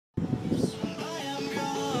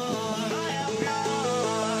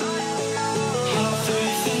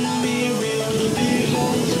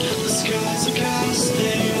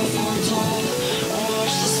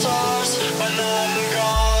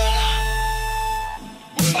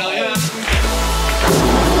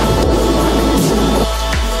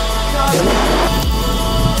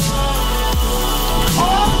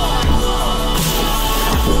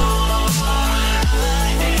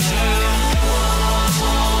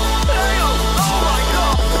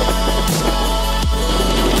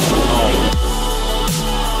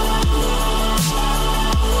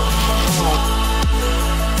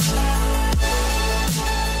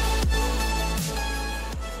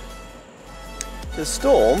The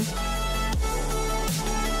storm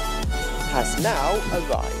has now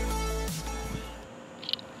arrived.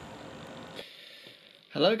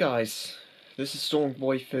 Hello guys, this is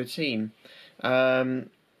Stormboy13.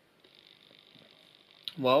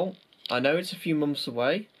 Well, I know it's a few months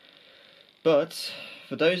away, but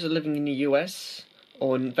for those that are living in the US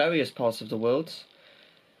or in various parts of the world,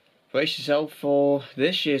 brace yourself for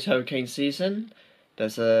this year's hurricane season.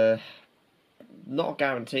 There's not a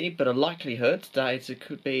guarantee, but a likelihood that it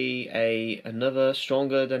could be another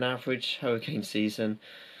stronger than average hurricane season.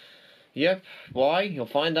 Yep, why? You'll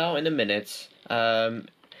find out in a minute.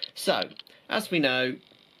 So, as we know,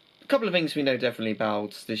 a couple of things we know definitely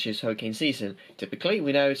about this year's hurricane season. Typically,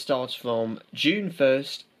 we know it starts from June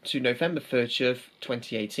 1st to November 30th,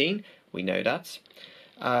 2018. We know that.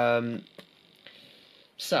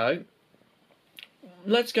 So,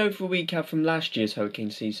 let's go for a recap from last year's hurricane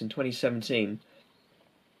season, 2017.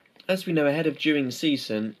 As we know, ahead of during the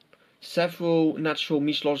season, several natural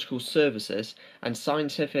meteorological services and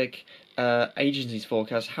scientific agencies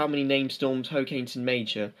forecast how many named storms, hurricanes in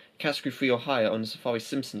major, category 3 or higher on the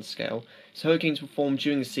Saffari-Simpson scale, so hurricanes will form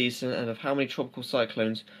during the season and of how many tropical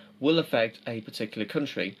cyclones will affect a particular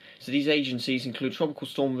country. So these agencies include Tropical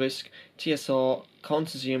Storm Risk, TSR,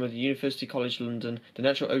 Consortium of the University College London, the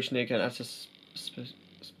Natural Oceanic and Atmospheric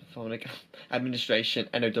Administration,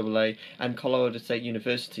 NOAA, and Colorado State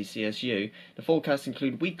University, CSU. The forecasts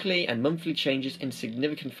include weekly and monthly changes in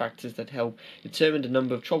significant factors that help determine the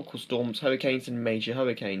number of tropical storms, hurricanes, and major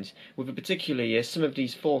hurricanes. With a particular year, some of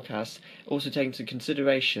these forecasts also take into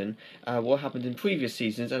consideration what happened in previous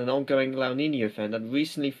seasons and an ongoing La Nina event that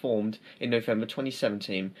recently formed in November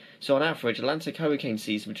 2017. So on average, Atlantic hurricane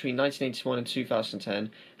season between 1981 and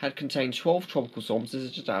 2010 had contained 12 tropical storms, this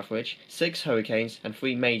is just average, 6 hurricanes, and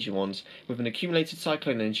 3 major ones, with an accumulated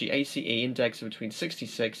cyclone energy ACE index of between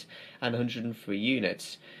 66 and 103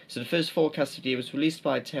 units. So the first forecast of the year was released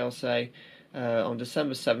by TLSA on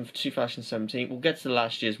December 7th, 2017. We'll get to the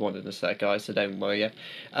last year's one in a sec, guys, so don't worry yet.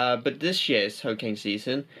 But this year's hurricane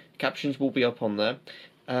season, captions will be up on there,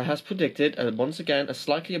 has predicted, once again, a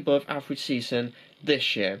slightly above average season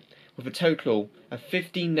this year, with a total of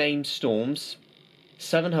 15 named storms,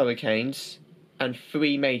 7 hurricanes, and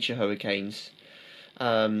 3 major hurricanes.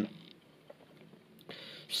 The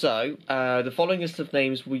following list of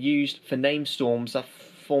names were used for named storms that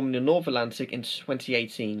formed in the North Atlantic in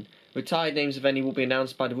 2018. Retired names of any will be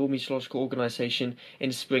announced by the World Meteorological Organization in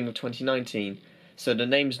the spring of 2019. So the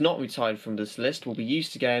names not retired from this list will be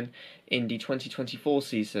used again in the 2024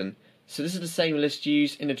 season. So this is the same list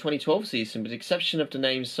used in the 2012 season, with the exception of the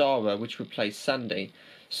name Sarah, which replaced Sandy.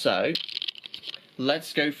 So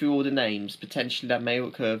let's go through all the names potentially that may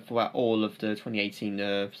occur throughout all of the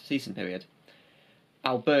 2018 season period.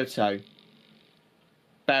 Alberto,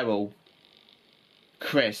 Beryl,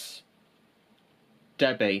 Chris,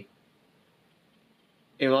 Debbie,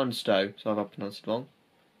 Ironsto, sorry if I pronounced it wrong,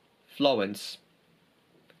 Florence,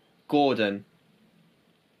 Gordon,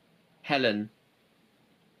 Helen,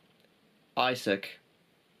 Isaac,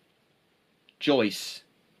 Joyce,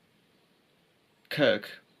 Kirk,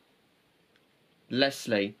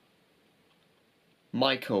 Leslie,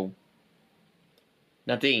 Michael,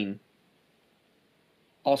 Nadine,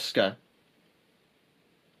 Oscar,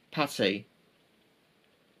 Patty,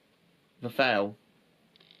 Raphael,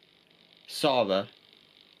 Sarah,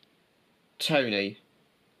 Tony,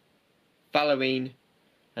 Valérine,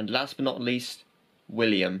 and last but not least,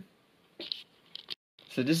 William.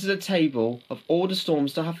 So this is a table of all the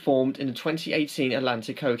storms that have formed in the 2018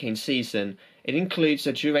 Atlantic hurricane season. It includes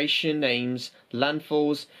the duration, names,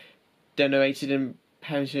 landfalls, donated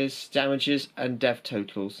imperatives, damages, and death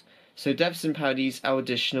totals. So deaths and penalties are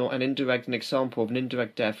additional, and indirect. An example of an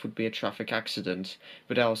indirect death would be a traffic accident,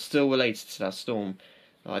 but they are still related to that storm.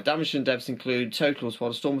 Damage and deaths include totals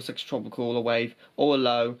while the storm was extratropical, a wave, or a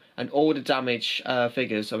low, and all the damage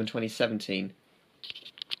figures are in 2017.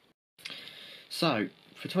 So,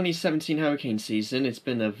 for 2017 hurricane season, it's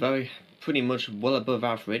been pretty much well above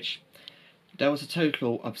average. There was a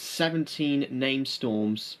total of 17 named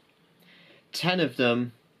storms. 10 of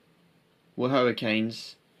them were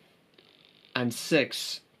hurricanes, and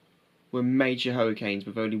 6 were major hurricanes,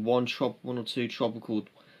 with only one or two tropical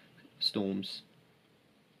storms.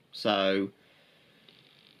 So,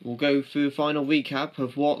 we'll go through a final recap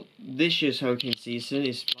of what this year's hurricane season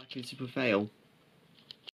is likely to prevail.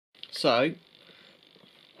 So,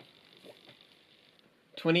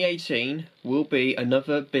 2018 will be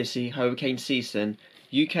another busy hurricane season,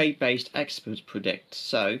 UK-based experts predict.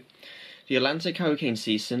 So, the Atlantic hurricane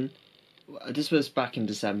season, this was back in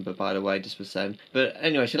December, by the way, this was then. But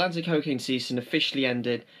anyway, the Atlantic hurricane season officially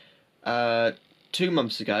ended 2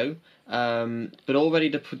 months ago, but already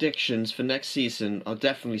the predictions for next season are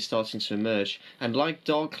definitely starting to emerge, and like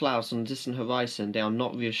dark clouds on the distant horizon, they are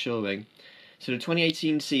not reassuring. So the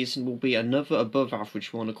 2018 season will be another above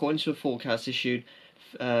average one, according to a forecast issued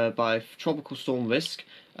by Tropical Storm Risk,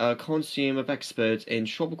 a consortium of experts in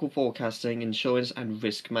tropical forecasting, insurance and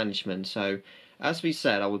risk management. So, as we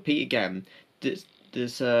said, I'll repeat again, this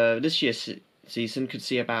year's season could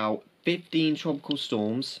see about 15 tropical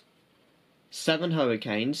storms, 7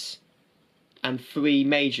 hurricanes, and 3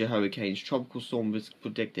 major hurricanes. Tropical storm risk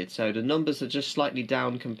predicted. So the numbers are just slightly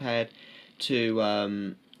down compared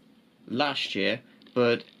to last year,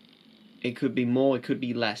 but it could be more, it could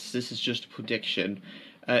be less. This is just a prediction.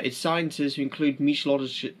 Its scientists, who include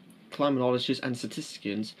meteorologists, climatologists and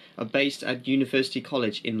statisticians, are based at University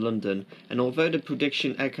College in London, and although the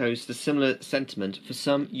prediction echoes the similar sentiment for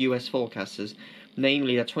some US forecasters,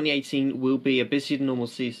 namely that 2018 will be a busier than normal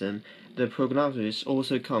season, the prognosis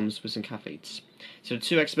also comes with some caveats. So the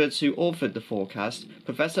two experts who authored the forecast,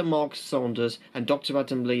 Professor Mark Saunders and Dr.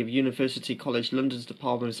 Adam Lee of University College London's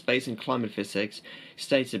Department of Space and Climate Physics,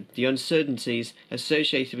 stated the uncertainties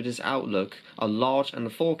associated with this outlook are large and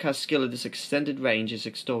the forecast skill of this extended range is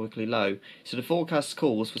historically low, so the forecast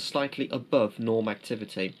calls for slightly above norm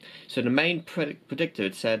activity. So the main predictor,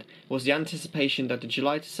 it said, was the anticipation that the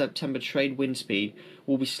July to September trade wind speed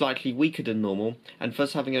will be slightly weaker than normal, and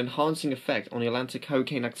thus having an enhancing effect on the Atlantic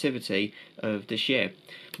hurricane activity of this year.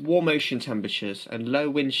 Warm ocean temperatures and low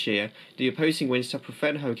wind shear, the opposing winds to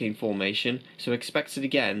prevent hurricane formation, so expected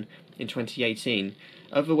again in 2018.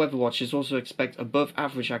 Other weather watchers also expect above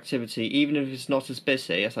average activity, even if it's not as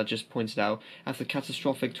busy, as I just pointed out, as the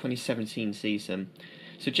catastrophic 2017 season.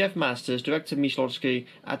 So Jeff Masters, Director of Meteorology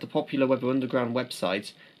at the Popular Weather Underground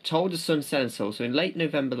website, told the Sun Sentinel, so in late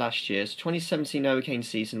November last year, so 2017 hurricane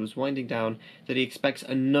season was winding down, that he expects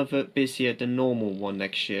another busier than normal one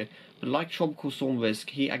next year, but like Tropical Storm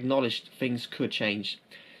Risk, he acknowledged things could change.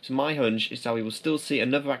 So my hunch is that we will still see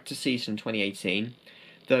another active season in 2018,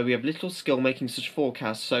 though we have little skill making such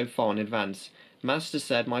forecasts so far in advance. Master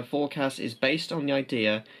said, my forecast is based on the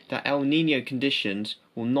idea that El Nino conditions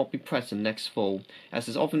will not be present next fall, as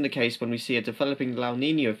is often the case when we see a developing El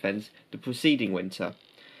Nino event the preceding winter.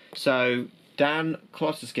 So, Dan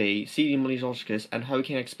Klosowski, senior meteorologist and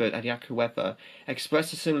hurricane expert at Yahoo Weather,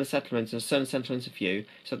 expressed a similar sentiment in a Sun Sentinel interview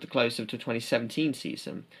at the close of the 2017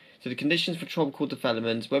 season. So the conditions for tropical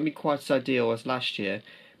development won't be quite as ideal as last year,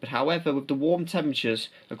 but however, with the warm temperatures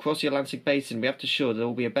across the Atlantic basin, we have to ensure there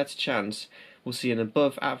will be a better chance we'll see an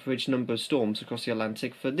above average number of storms across the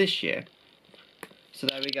Atlantic for this year. So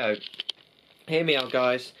there we go. Hear me out,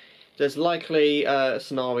 guys. There's likely a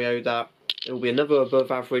scenario that it will be another above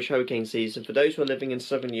average hurricane season for those who are living in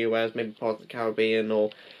southern US, maybe part of the Caribbean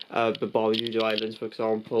or the Barbuda Islands, for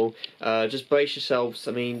example. Just brace yourselves.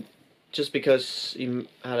 I mean, just because you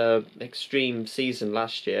had an extreme season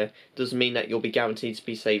last year doesn't mean that you'll be guaranteed to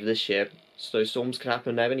be safe this year. So storms can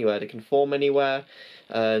happen anywhere. They can form anywhere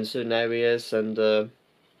in certain areas, and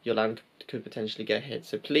your land could potentially get hit.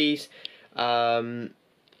 So please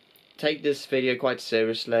take this video quite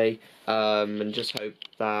seriously, and just hope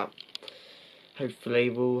that hopefully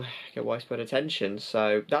we'll get widespread attention.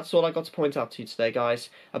 So that's all I got to point out to you today, guys.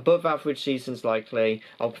 Above average seasons likely.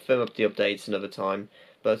 I'll firm up the updates another time.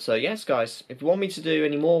 But yes, guys, if you want me to do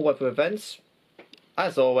any more weather events,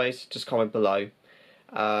 as always, just comment below.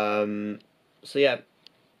 So yeah,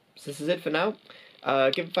 so this is it for now.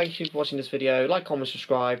 Thank you for watching this video. Like, comment,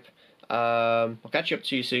 subscribe. I'll catch you up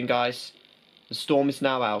to you soon, guys. The storm is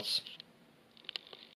now out.